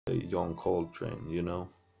young Coltrane, you know.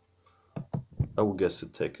 I would guess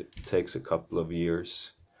it takes a couple of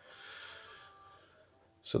years.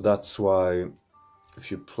 So that's why if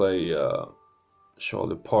you play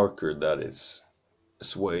Charlie Parker, that is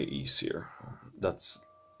it's way easier. That's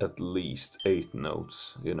at least 8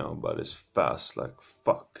 notes, you know, but it's fast like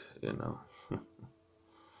fuck, you know.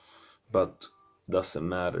 But doesn't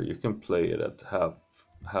matter. You can play it at half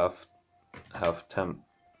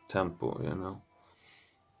tempo, you know.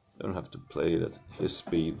 You don't have to play it at his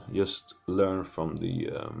speed. Just learn from the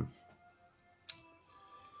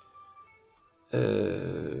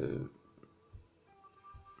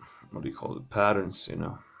what do you call it, patterns, you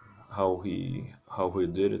know, how he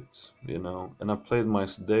did it, you know. And I played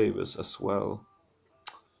Miles Davis as well,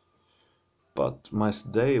 but Miles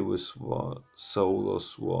Davis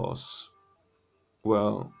solos was,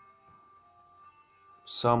 well,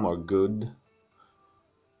 some are good.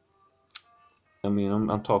 I mean,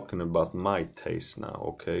 I'm talking about my taste now,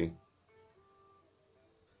 okay?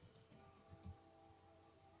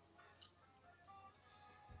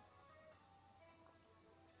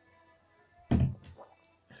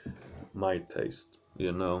 My taste,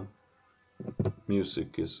 you know.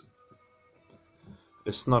 Music is,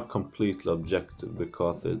 it's not completely objective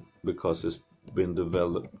because it's been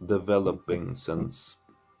developing since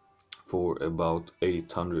for about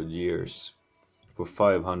 800 years, for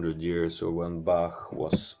 500 years, or when Bach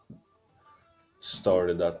was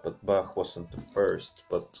started that, but Bach wasn't the first.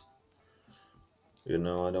 But you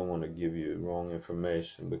know, I don't want to give you wrong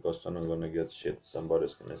information because then I'm gonna get shit.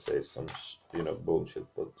 Somebody's gonna say some you know, bullshit.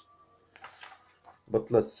 But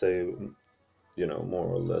let's say, you know, more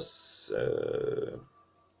or less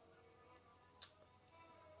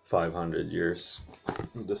 500 years.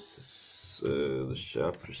 This is the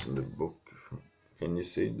chapters in the book. Can you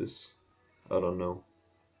see this? I don't know.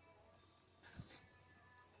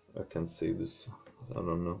 I can see this. I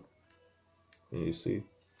don't know. Can you see?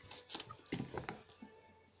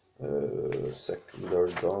 Secular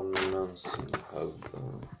dominance have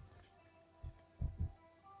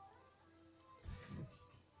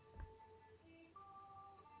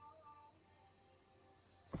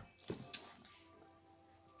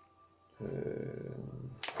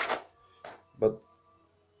but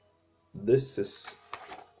this is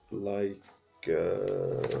like yeah,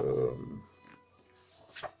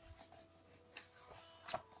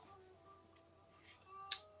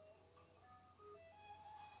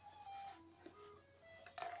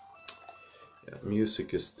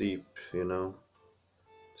 music is deep, you know.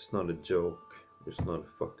 It's not a joke. It's not a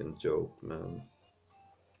fucking joke, man.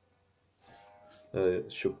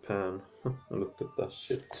 Chopin. Look at that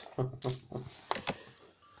shit.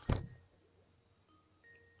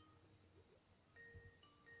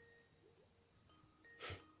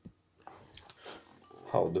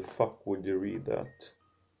 How the fuck would you read that?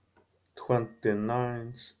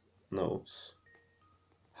 29 notes.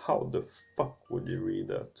 How the fuck would you read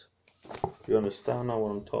that? You understand now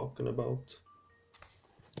what I'm talking about?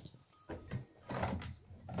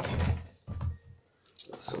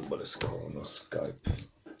 Somebody's calling on Skype.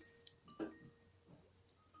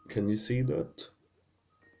 Can you see that?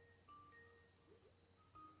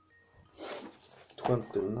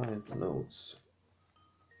 29 notes.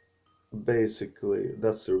 Basically,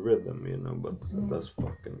 that's a rhythm, you know, but that's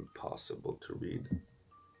fucking impossible to read.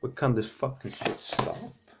 Why can't this fucking shit stop?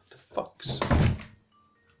 The fucks?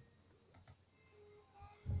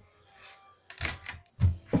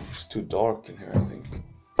 It's too dark in here, I think.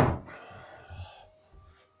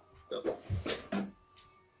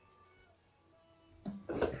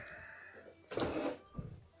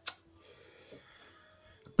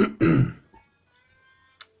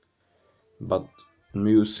 But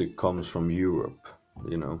music comes from Europe,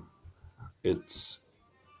 you know. It's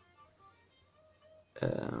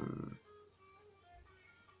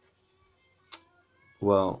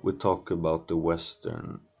well, we talk about the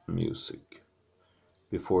Western music.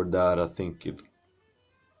 Before that, I think it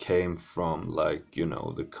came from, like, you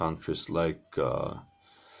know, the countries like the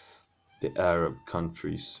Arab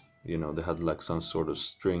countries. You know, they had like some sort of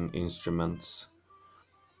string instruments.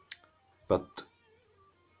 But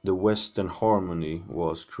the Western harmony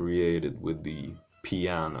was created with the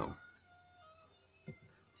piano.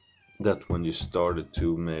 That when you started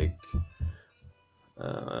to make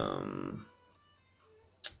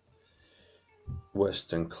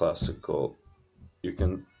Western classical, you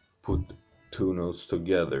can put two notes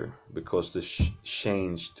together because they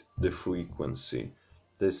changed the frequency.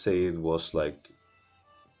 They say it was like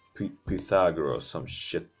Pythagoras or some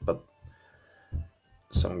shit, but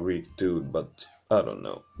some Greek dude, but I don't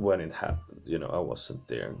know when it happened. You know, I wasn't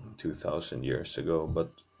there 2,000 years ago,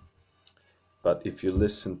 but But if you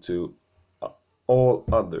listen to all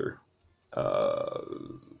other uh,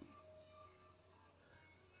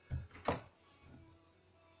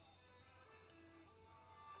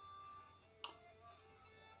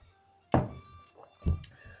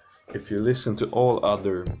 if you listen to all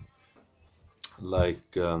other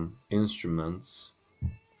like instruments,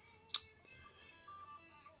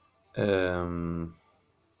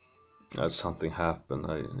 something happened.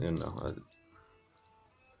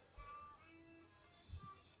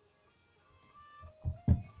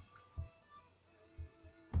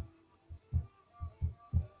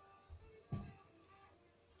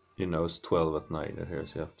 It's 12 at night here,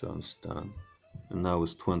 so you have to understand. And now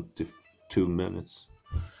it's 22 minutes.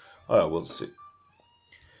 Oh, we'll see.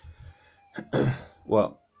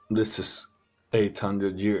 Well, this is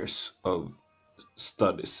 800 years of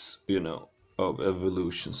studies, of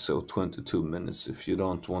evolution. So 22 minutes. If you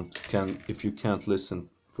if you can't listen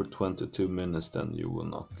for 22 minutes, then you will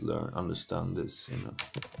not understand this,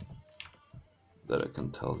 that I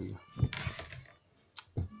can tell you.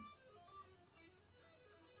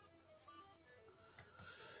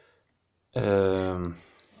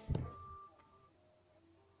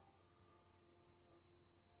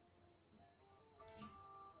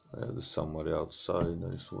 There's somebody outside.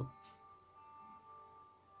 There's what?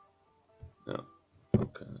 Yeah.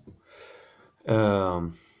 Okay.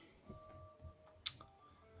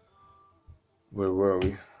 Where were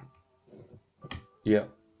we? Yeah.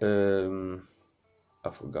 I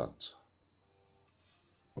forgot.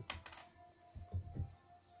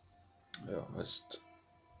 Yeah, I just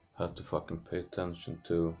had to fucking pay attention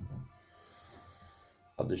to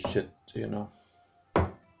other shit,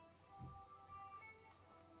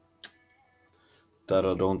 that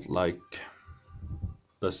I don't like.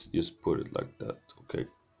 Let's just put it like that, okay?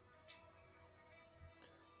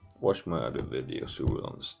 Watch my other videos, you will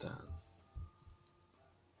understand.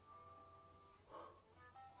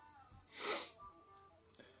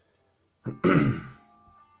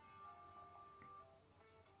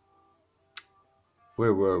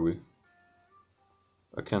 Where were we?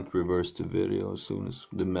 I can't reverse the video as soon as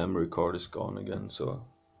the memory card is gone again, so...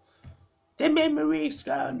 The memory is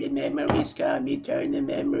gone, the memory is gone, return the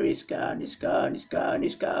memory is gone, it's gone, it's gone,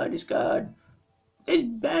 it's gone, it's gone. The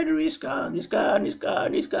battery is gone, it's gone, it's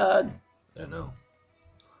gone, it's gone. I know.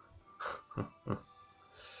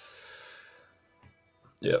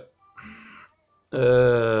 Yeah.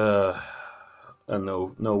 And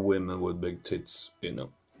no women with big tits,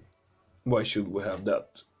 Why should we have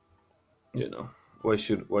that? Why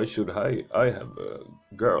should I have a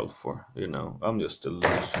girl for? I'm just a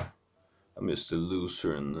loser. I'm just a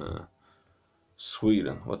loser in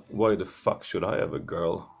Sweden. Why the fuck should I have a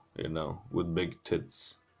girl, with big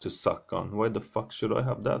tits to suck on? Why the fuck should I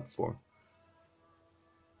have that for?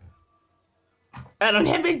 I don't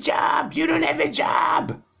have a job. You don't have a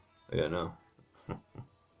job. Yeah.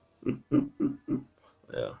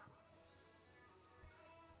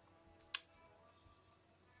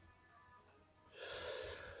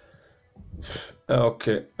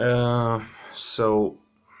 Okay. So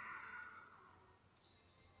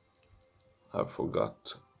I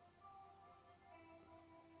forgot.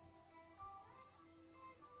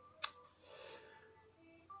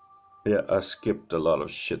 Yeah, I skipped a lot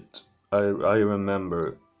of shit. I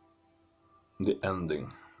remember the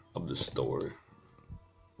ending of the story,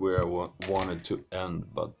 where I wanted to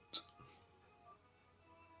end, but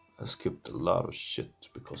I skipped a lot of shit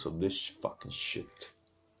because of this fucking shit.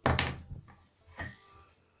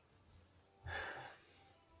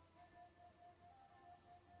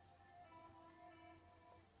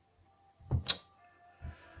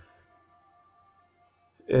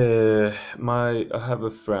 I have a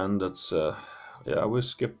friend that's yeah, we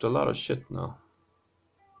skipped a lot of shit now.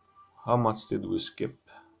 How much did we skip?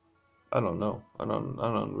 I don't know. I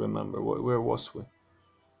don't remember. Where was we?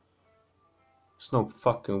 There's no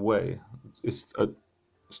fucking way. It's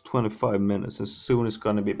 25 minutes, and soon it's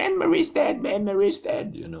gonna be memory's dead,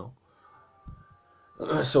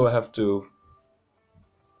 So I have to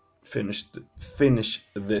finish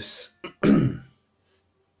this.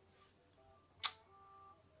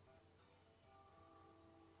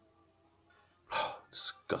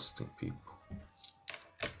 Disgusting people.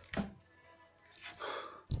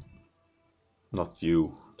 Not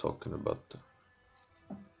you, talking about the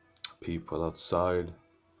people outside.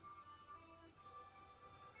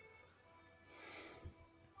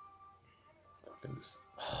 Fucking this.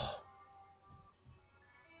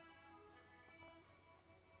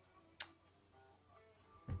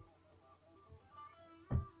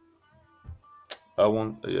 I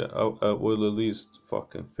will at least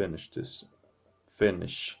fucking finish this.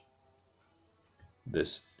 Finish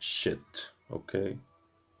this shit, okay?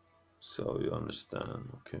 So you understand,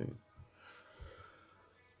 okay?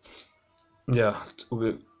 Yeah,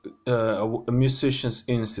 a Musicians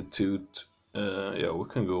Institute. Yeah, we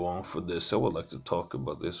can go on for this. I would like to talk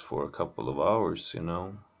about this for a couple of hours, you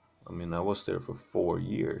know? I mean, I was there for 4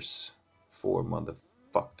 years. 4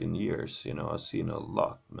 motherfucking years, you know? I've seen a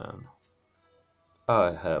lot, man.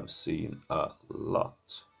 I have seen a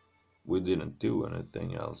lot. We didn't do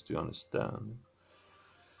anything else, do you understand?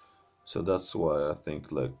 So that's why I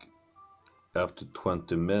think, like, after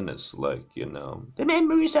 20 minutes, like, you know, the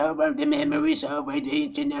memory's over, the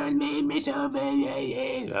internal memory's over,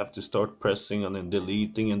 you have to start pressing on and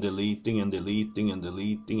deleting and deleting and deleting and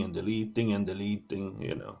deleting and deleting and deleting,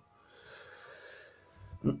 you know.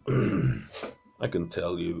 I can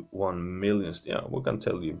tell you 1 million, yeah, we can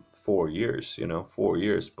tell you 4 years, you know, 4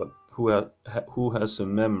 years, but who has a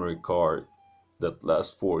memory card that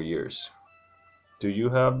lasts 4 years? Do you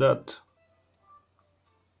have that?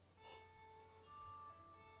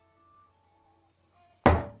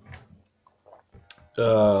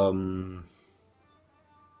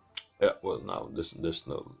 Yeah, well, now there's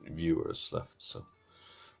no viewers left, so,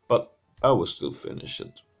 but I will still finish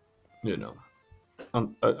it, you know,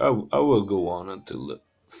 and I will go on until the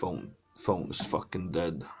phone is fucking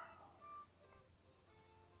dead.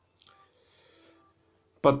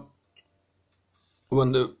 But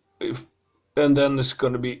when and then it's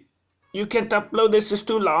gonna be, you can't upload, this is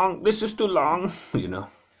too long, you know.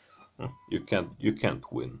 You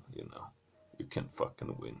can't win, you know. You can't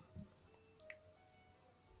fucking win.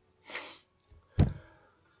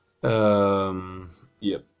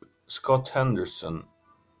 Yep. Scott Henderson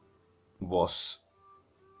was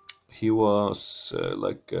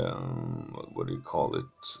like, what do you call it?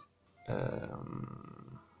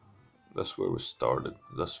 That's where we started.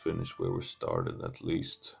 Let's finish where we started, at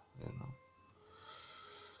least, you know.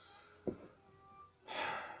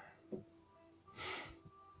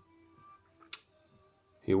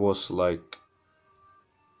 He was like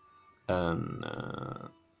an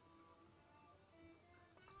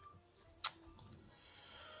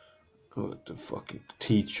what the fucking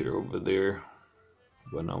teacher over there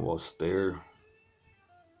when I was there,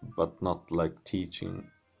 but not like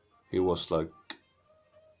teaching. He was like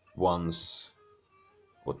once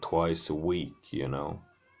or twice a week, you know.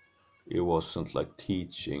 It wasn't like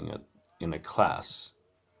teaching in a class.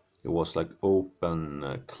 It was like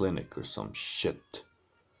open clinic or some shit.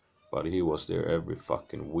 But he was there every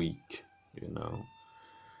fucking week, you know.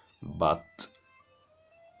 But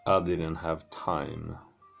I didn't have time.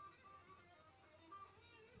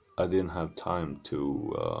 I didn't have time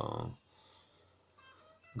to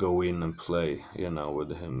go in and play, you know,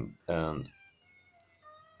 with him. And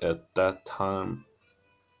at that time,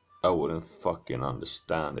 I wouldn't fucking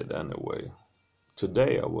understand it anyway.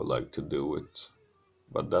 Today I would like to do it,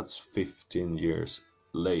 but that's 15 years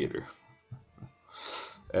later.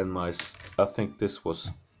 And I think this was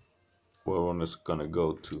where I was gonna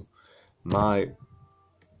go to. My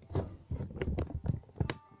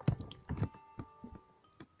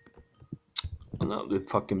now the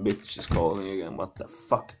fucking bitch is calling again. What the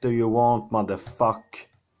fuck do you want, motherfuck?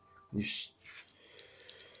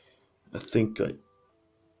 I think I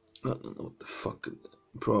don't know what the fuck.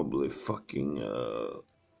 Probably fucking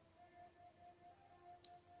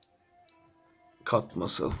cut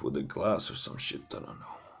myself with a glass or some shit. I don't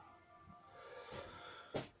know.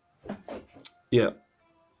 Yeah,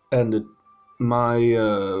 and my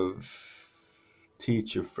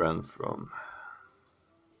teacher friend from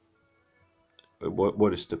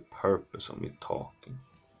what is the purpose of me talking?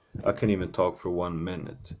 I can't even talk for 1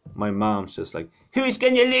 minute. My mom's just like, who's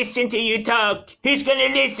gonna listen to you talk? Who's gonna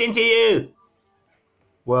listen to you?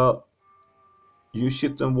 Well, you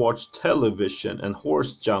sit and watch television and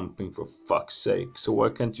horse jumping, for fuck's sake. So why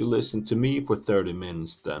can't you listen to me for 30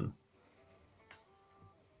 minutes then?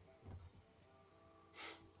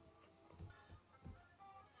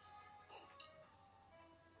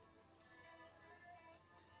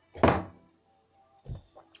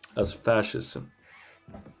 That's fascism.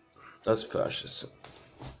 That's fascism.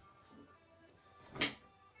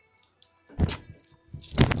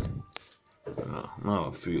 Now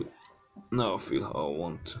I feel how I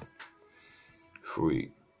want.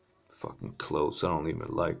 Free fucking clothes. I don't even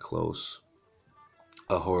like clothes.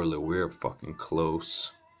 I hardly wear fucking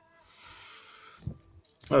clothes.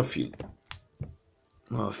 I feel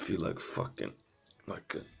like fucking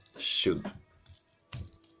like I should.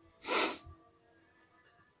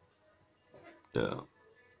 Yeah.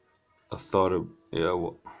 I thought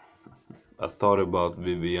about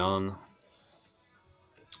Vivian.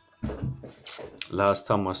 Last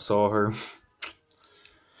time I saw her,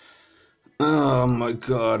 Oh my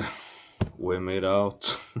god, we made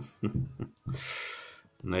out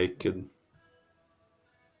naked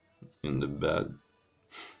in the bed.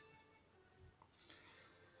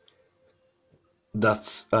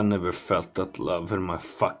 I never felt that love in my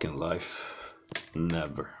fucking life.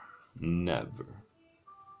 Never.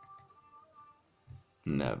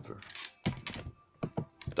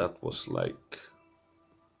 That was like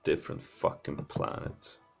different fucking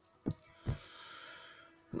planet.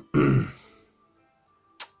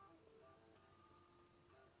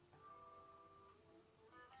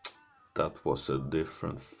 That was a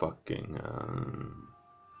different fucking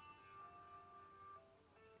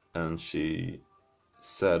and she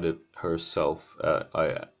said it herself.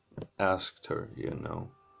 I asked her,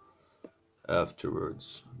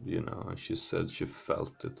 afterwards, and she said she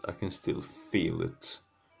felt it. I can still feel it.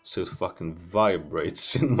 So it fucking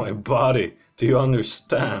vibrates in my body. Do you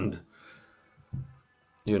understand?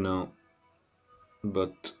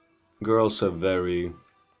 But girls are very,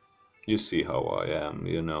 you see how I am,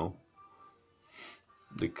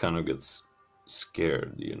 they kind of get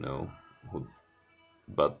scared,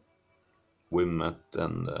 but we met,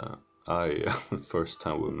 and first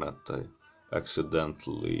time we met, I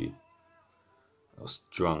accidentally, I was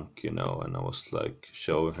drunk, and I was like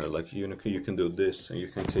showing her, like, you can do this, and you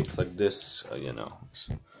can kick like this, so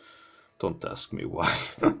don't ask me why.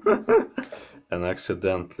 And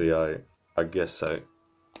accidentally, I guess I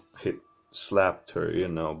slapped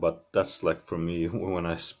her, but that's like for me when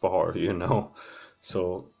I spar,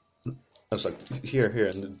 so I was like, here,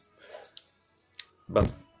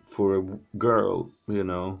 but for a girl,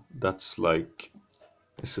 that's like,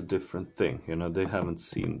 it's a different thing, they haven't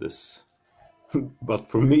seen this.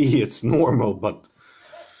 But for me it's normal, but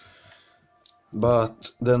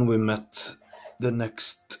then we met the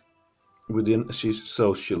next,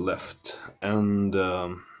 she left, and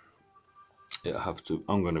yeah,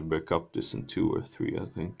 I'm gonna break up this in 2 or 3, I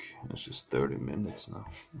think. It's just 30 minutes now.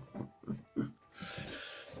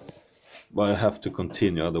 But I have to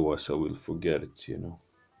continue, otherwise I will forget it,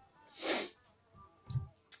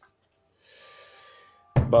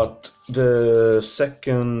 But the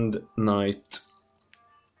second night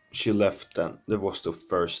she left, then there was the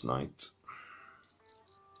first night.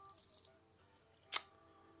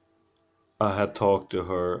 I had talked to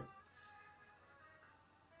her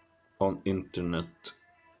on internet,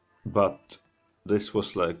 but this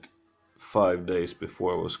was like 5 days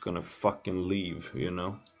before I was gonna fucking leave,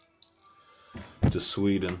 to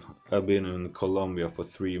Sweden. I've been in Colombia for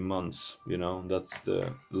 3 months, that's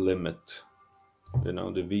the limit,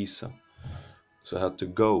 the visa. So I had to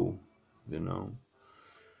go,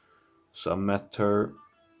 So I met her,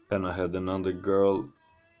 and I had another girl,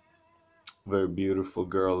 very beautiful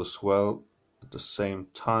girl as well, at the same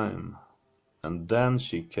time. And then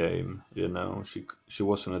she came, she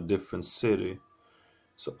was in a different city.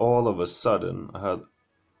 So all of a sudden I had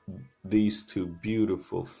these 2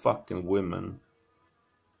 beautiful fucking women.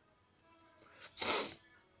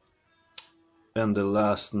 And the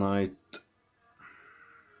last night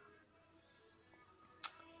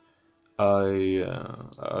I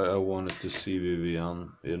wanted to see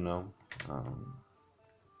Vivian,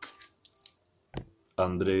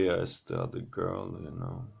 Andrea is the other girl,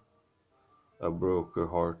 I broke her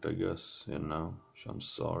heart, I guess, I'm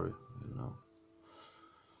sorry,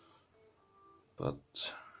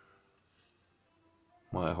 but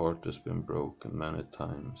my heart has been broken many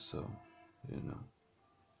times, so,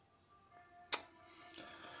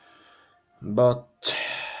 but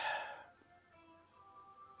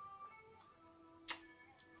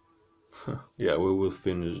yeah, we will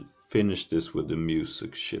finish this with the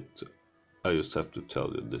music shit. I just have to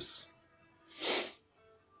tell you this.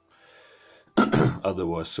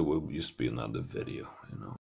 Otherwise it will just be another video,